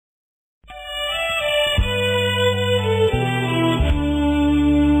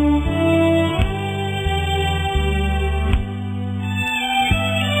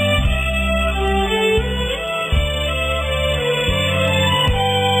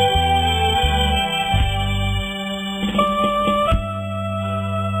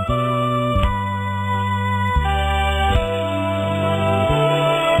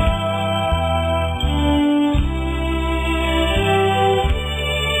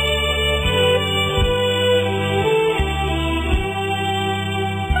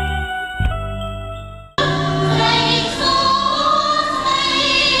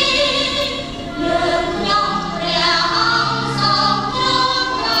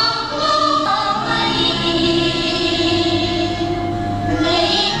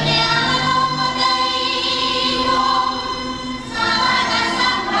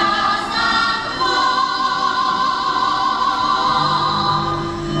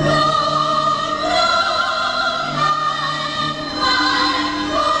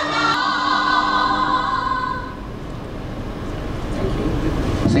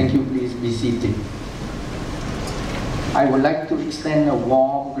extend a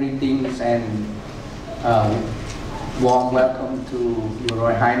warm greetings and warm welcome to Your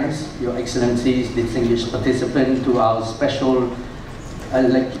Royal Highness, Your Excellencies, distinguished participants to our special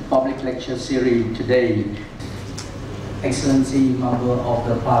public lecture series today. Excellency, Member of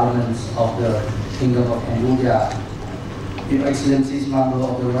the Parliaments of the Kingdom of Cambodia, Your Excellencies, Member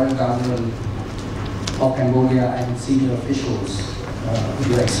of the Royal Government of Cambodia and senior officials,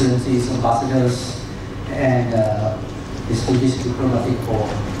 Your Excellencies, Ambassadors, and distinguished diplomatic corps,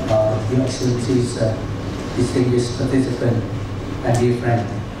 Your Excellencies, distinguished participant and dear friend.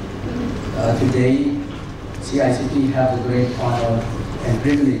 Today, CICP has the great honor and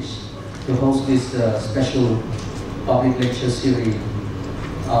privilege to host this special public lecture series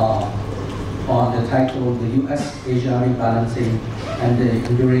on the title, The U.S.-Asia Rebalancing and the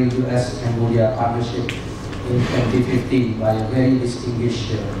Enduring U.S.-Cambodia Partnership in 2015 by a very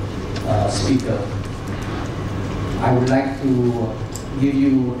distinguished speaker. I would like to give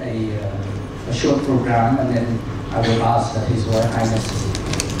you a short program, and then I will ask His Royal Highness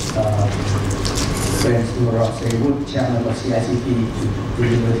Prince Norodom Siribut, Chairman of CICP, to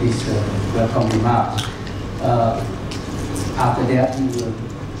deliver his welcome remarks. After that, he will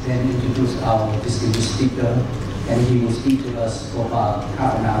then introduce our distinguished speaker, and he will speak to us for about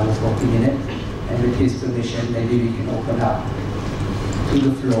half an hour, 40 minutes. And with his permission, maybe we can open up to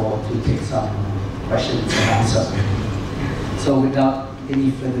the floor to take some questions and answers. So without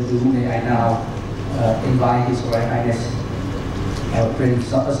any further ado, may I now invite His Royal Highness Prince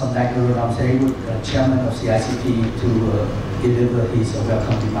Samdech Norodom Siribut, Chairman of CICP, to deliver his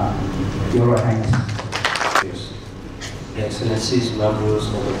welcome remark. Your Royal Highness. Yes. Your Excellencies, members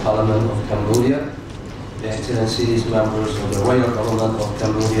of the Parliament of Cambodia, Your Excellencies, members of the Royal Government of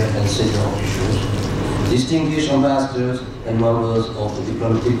Cambodia and senior officials, distinguished ambassadors and members of the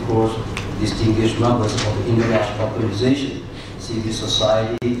diplomatic corps, distinguished members of the international organization, civil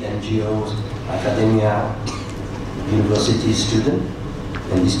society, NGOs, academia, university students,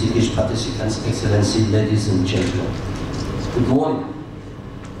 and distinguished participants, Excellencies, ladies and gentlemen. Good morning.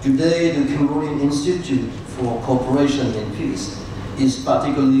 Today, the Cambodian Institute for Cooperation and Peace is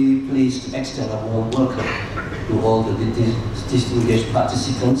particularly pleased to extend a warm welcome to all the distinguished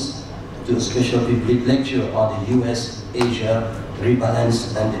participants to a special public lecture on the U.S.-Asia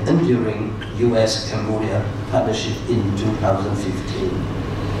Rebalance and the Enduring U.S.-Cambodia Partnership in 2015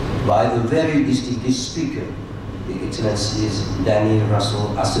 by a very distinguished speaker, the Excellencies Danny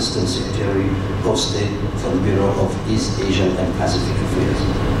Russell, Assistant Secretary of State for the Bureau of East Asian and Pacific Affairs.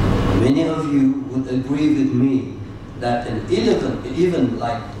 Many of you would agree with me that an event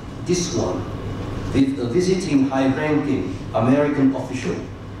like this one, with a visiting high-ranking American official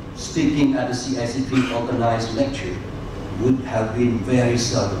speaking at the CICP organized lecture, would have been very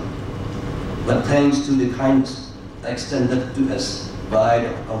seldom. But thanks to the kindness extended to us by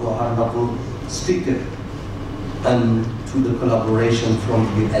our honorable speaker and to the collaboration from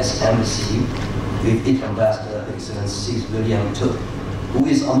the U.S. Embassy with its ambassador, Excellency William Tuck, who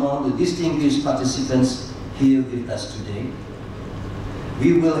is among the distinguished participants here with us today,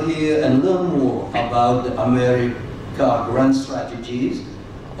 we will hear and learn more about the America grand strategies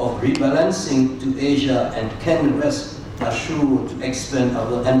of rebalancing to Asia and can rest assured to expand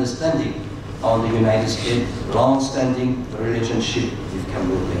our understanding on the United States' long-standing relationship with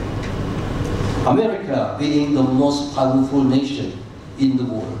Cambodia. America being the most powerful nation in the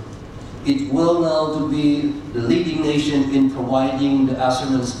world, it will now to be the leading nation in providing the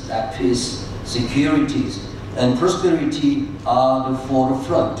assurance that peace, security, and prosperity are the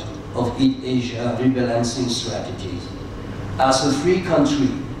forefront of its Asia rebalancing strategies. As a free country,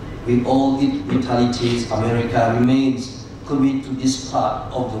 with all its vitalities, America remains committed to this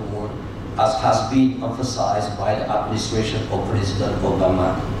part of the world, as has been emphasized by the administration of President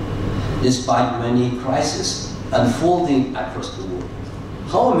Obama. Despite many crises unfolding across the world,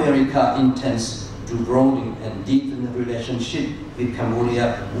 how America intends to broaden and deepen the relationship with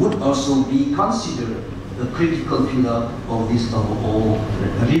Cambodia would also be considered the critical pillar of this overall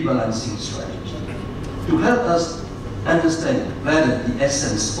rebalancing strategy. To help us understand better the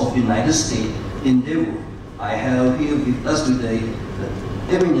essence of the United States endeavor, I have here with us today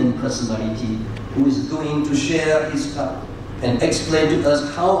the eminent personality who is going to share his thought and explain to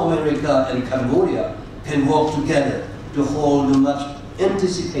us how America and Cambodia can work together to hold the much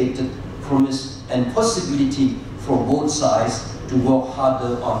anticipated promise and possibility for both sides to work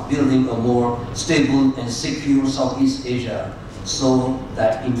harder on building a more stable and secure Southeast Asia, so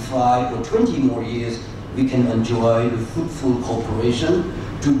that in 5 or 20 more years we can enjoy the fruitful cooperation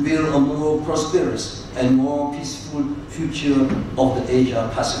to build a more prosperous and more peaceful future of the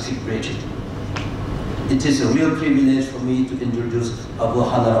Asia-Pacific region. It is a real privilege for me to introduce our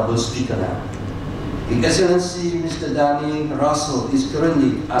honorable speaker now. His Excellency Mr. Danny Russell is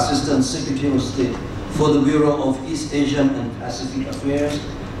currently Assistant Secretary of State for the Bureau of East Asian and Pacific Affairs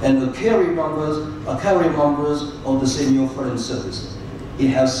and a carry members of the Senior Foreign Service. He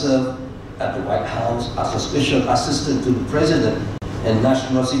has served at the White House as a Special Assistant to the President and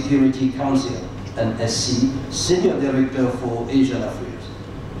National Security Council and SC Senior Director for Asian Affairs.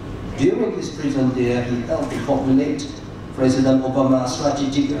 During his prison there, he helped to formulate President Obama's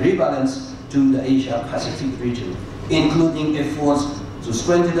strategic rebalance to the Asia-Pacific region, including efforts to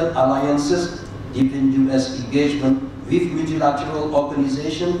strengthen alliances, deepen U.S. engagement with multilateral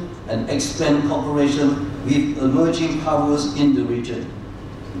organizations, and expand cooperation with emerging powers in the region.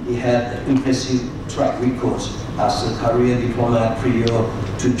 He had an impressive track record as a career diplomat prior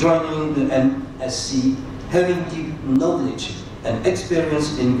to joining the NSC, having deep knowledge and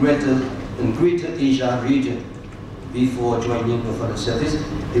experience in Greater Asia region. Before joining the Foreign Service,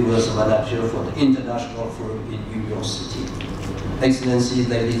 he was a manager for the international firm in New York City. Excellency,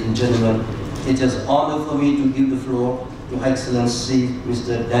 ladies and gentlemen, it is an honor for me to give the floor to Her Excellency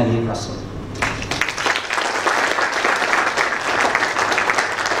Mr. Danny Russell.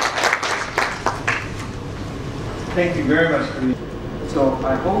 Thank you very much for So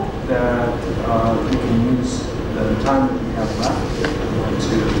I hope that we can use the time that we have left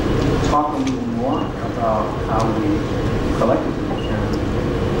to talk a little more about how we collectively can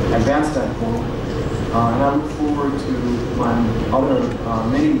advance that goal. And I look forward to my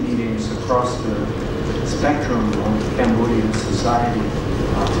many meetings across the spectrum of Cambodian society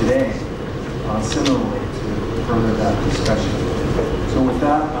today, similarly to further that discussion. So with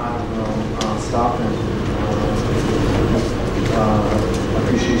that, I will stop and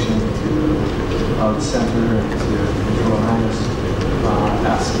appreciation to the Center and to His Royal Highness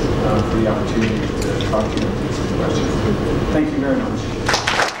ask for the opportunity to talk to you and take some questions. Thank you very much.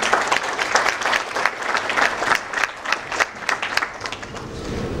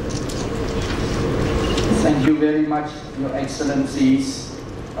 Thank you very much, Your Excellencies,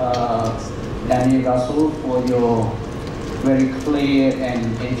 Danny Russell, for your very clear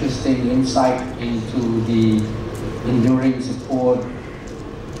and interesting insight into the enduring support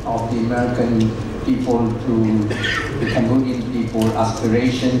of the American people to the Cambodian people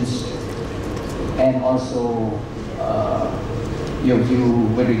aspirations, and also your view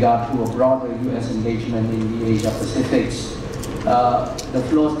with regard to a broader U.S. engagement in the Asia Pacific. The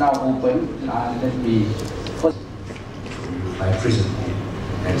floor is now open. Let me first. My prison,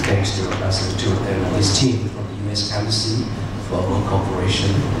 and thanks to Ambassador and his team from the U.S. Embassy for our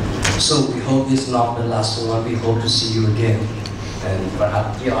cooperation. So we hope this is not the last one. We hope to see you again, and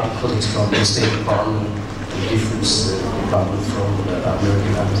perhaps the other colleagues from the State Department, the different department from the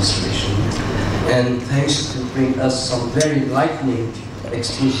American administration. And thanks to bring us some very enlightening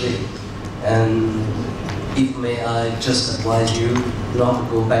exposé. And if may I just advise you not to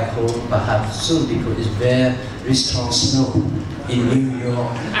go back home perhaps soon, because it's very strong snow in New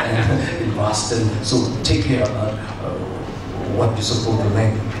York and in Boston. So take care about what you're supposed to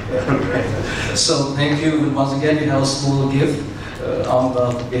learn. So thank you once again. We have a small gift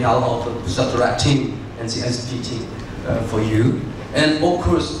on behalf of the Satellite team and CSP team for you. And of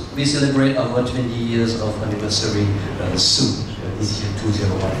course, we celebrate our 20 years of anniversary soon, this year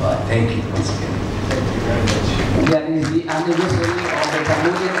 2015. Thank you once again. That is the anniversary of the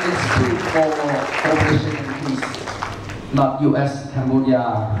Cambodian Institute for Cooperation and Peace, not U.S. Cambodia.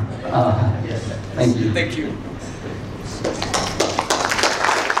 Yes. Thank you. Thank you.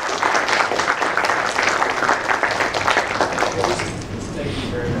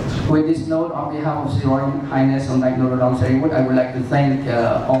 With this note, on behalf of His Royal Highness Somdai Norodom Seriwut, I would like to thank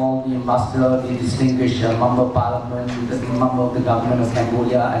all the ambassadors, the distinguished member of parliament, the member of the government of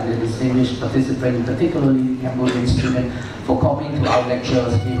Cambodia, and the distinguished participants, particularly the Cambodian students, for coming to our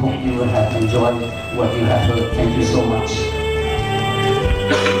lectures. We hope you have enjoyed what you have heard. Thank you so much.